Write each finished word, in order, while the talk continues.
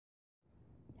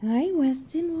Hi,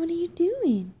 Weston. What are you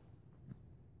doing?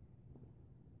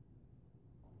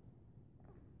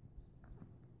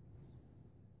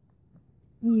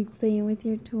 Are you playing with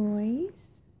your toys?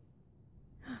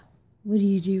 What are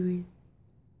you doing?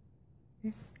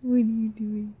 What are you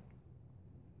doing?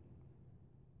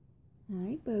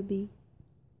 Hi, Bubby.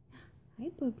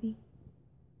 Hi, Bubby.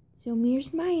 Show me your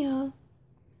smile.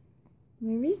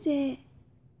 Where is it?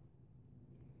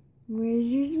 Where's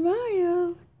your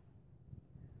smile?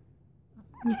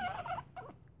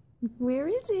 Where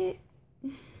is it?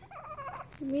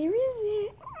 Where is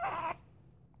it?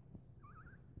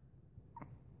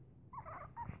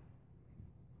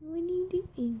 What are you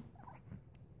doing?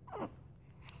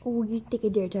 Oh, you take a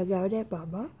dare tug out at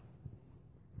Baba?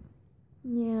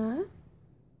 Yeah?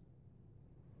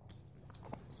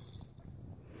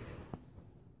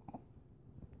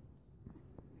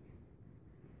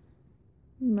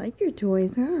 You like your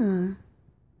toys, huh?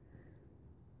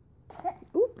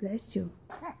 Oh, bless you.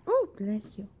 Oh,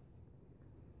 bless you.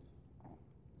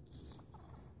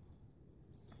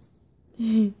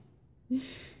 You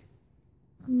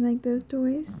like those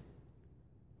toys?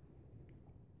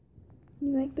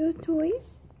 You like those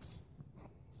toys?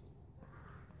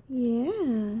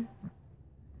 Yeah.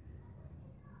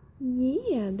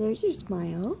 Yeah, there's your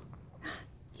smile.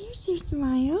 There's your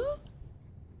smile.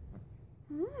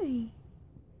 Hi.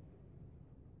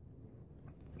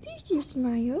 There's your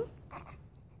smile.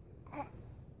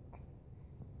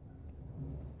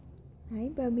 Hi,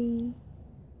 Bubby.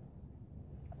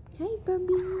 Hi,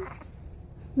 Bubby.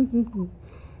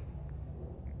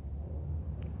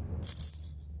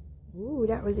 Ooh,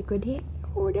 that was a good hit.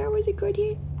 Oh, that was a good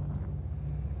hit.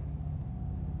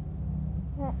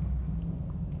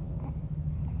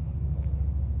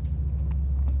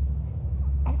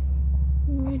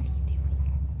 What are you doing?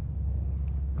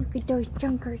 Look at those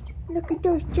chunkers. Look at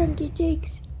those chunky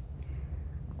cheeks.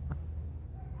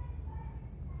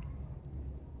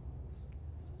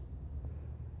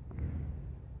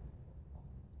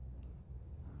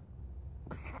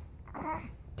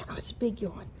 That was a big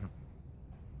yawn.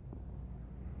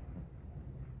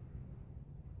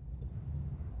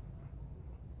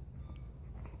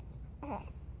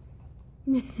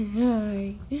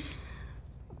 Hi.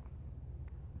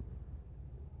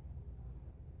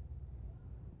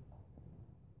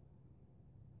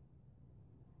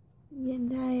 Getting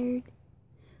tired?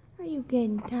 Are you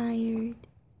getting tired?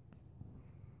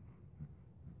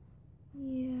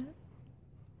 Yeah.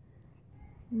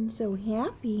 You're so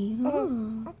happy, huh?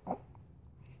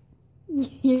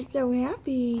 You're so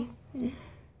happy.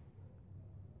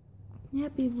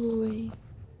 Happy boy.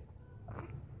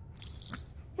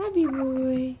 Happy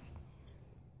boy.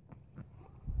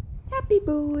 Happy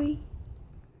boy.